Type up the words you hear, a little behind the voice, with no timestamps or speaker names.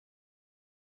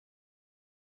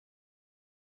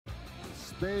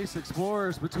Space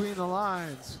Explorers between the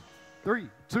lines. 3,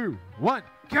 2, 1,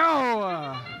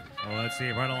 go! Well, let's see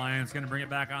if Red Alliance going to bring it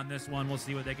back on this one. We'll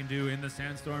see what they can do in the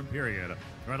Sandstorm period.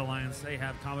 Red Alliance, they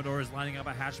have Commodores lining up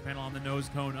a hatch panel on the nose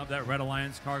cone of that Red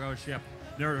Alliance cargo ship.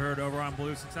 Nerd Herd over on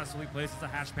blue successfully places a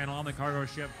hatch panel on the cargo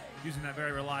ship using that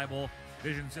very reliable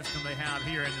vision system they have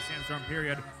here in the Sandstorm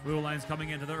period. Blue Alliance coming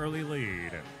into the early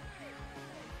lead.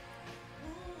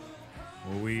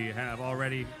 We have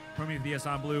already Prometheus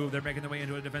on blue. They're making their way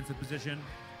into a defensive position.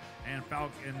 And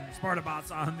Falcon,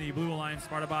 Spartabots on the Blue Alliance.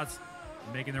 Spartabots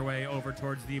making their way over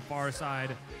towards the far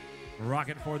side.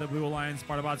 Rocket for the Blue Alliance.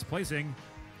 Spartabots placing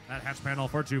that hatch panel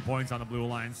for 2 points on the Blue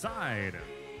Alliance side.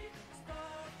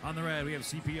 On the red, we have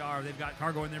CPR. They've got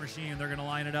cargo in their machine. They're going to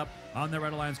line it up on the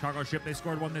Red Alliance cargo ship. They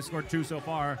scored 1. They scored 2 so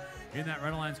far in that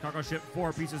Red Alliance cargo ship.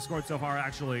 4 pieces scored so far,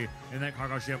 actually, in that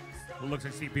cargo ship. It looks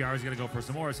like CPR is going to go for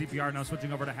some more. CPR now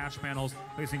switching over to hatch panels,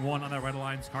 placing 1 on that Red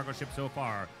Alliance cargo ship so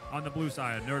far. On the blue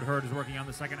side, Nerd Herd is working on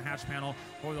the second hatch panel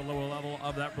for the lower level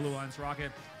of that Blue Alliance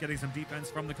rocket, getting some defense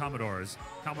from the Commodores.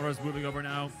 Commodores moving over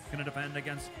now, going to defend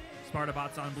against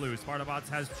Spartabots on blue. Spartabots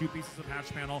has 2 pieces of hatch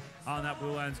panel on that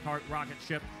Blue Alliance rocket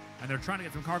ship, and they're trying to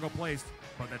get some cargo placed,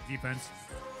 but that defense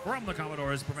from the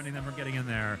Commodores preventing them from getting in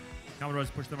there.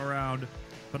 Commodores push them around,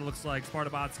 but it looks like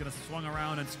Spartabot's going to swung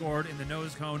around and scored in the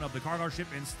nose cone of the cargo ship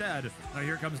instead. Now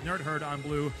here comes Nerd Herd on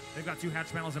blue. They've got 2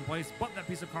 hatch panels in place, but that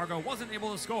piece of cargo wasn't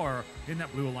able to score in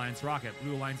that Blue Alliance rocket.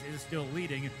 Blue Alliance is still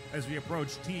leading as we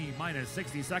approach T-minus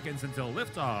 60 seconds until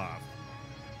liftoff.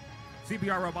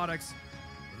 CPR Robotics,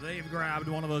 they've grabbed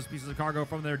one of those pieces of cargo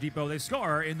from their depot. They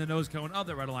score in the nose cone of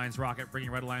the Red Alliance rocket,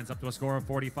 bringing Red Alliance up to a score of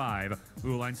 45.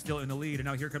 Blue Alliance still in the lead, and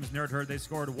now here comes Nerd Herd. They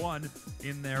scored 1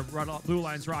 in their Blue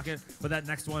Alliance rocket, but that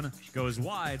next one goes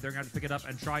wide. They're going to have to pick it up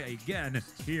and try again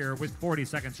here with 40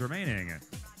 seconds remaining.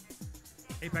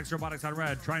 Apex Robotics on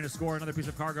red, trying to score another piece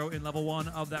of cargo in level 1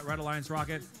 of that Red Alliance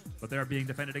rocket, but they're being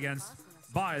defended against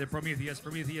by the Prometheus.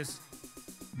 Prometheus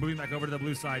moving back over to the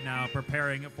blue side now,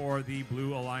 preparing for the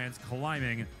Blue Alliance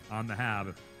climbing on the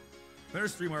Hab.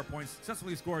 There's 3 more points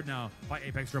successfully scored now by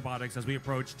Apex Robotics as we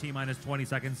approach T-minus 20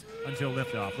 seconds until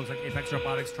liftoff. Looks like Apex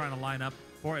Robotics trying to line up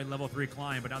for a level 3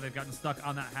 climb, but now they've gotten stuck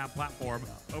on that Hab platform.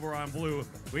 Over on blue,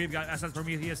 we've got SS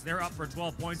Prometheus. They're up for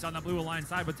 12 points on the Blue Alliance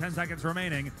side with 10 seconds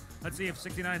remaining. Let's see if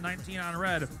 69-19 on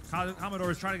red.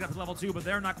 Commodore is trying to get up to level 2, but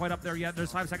they're not quite up there yet.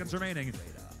 There's 5 seconds remaining.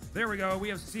 There we go. We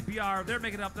have CPR. They're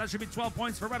making it up. That should be 12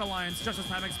 points for Red Alliance. Just as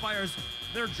time expires,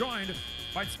 they're joined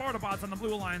by Spartabots on the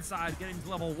Blue Alliance side, getting to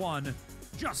level 1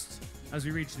 just as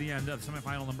we reach the end of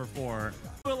semifinal number 4.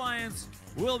 Blue Alliance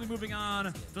will be moving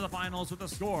on to the finals with a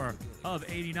score of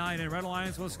 89, and Red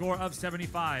Alliance with a score of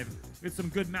 75. It's some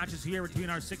good matches here between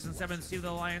our 6th and 7th seeded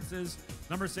alliances.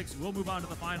 Number 6 will move on to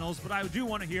the finals, but I do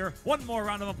want to hear one more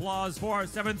round of applause for our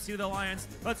 7th seeded alliance.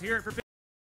 Let's hear it for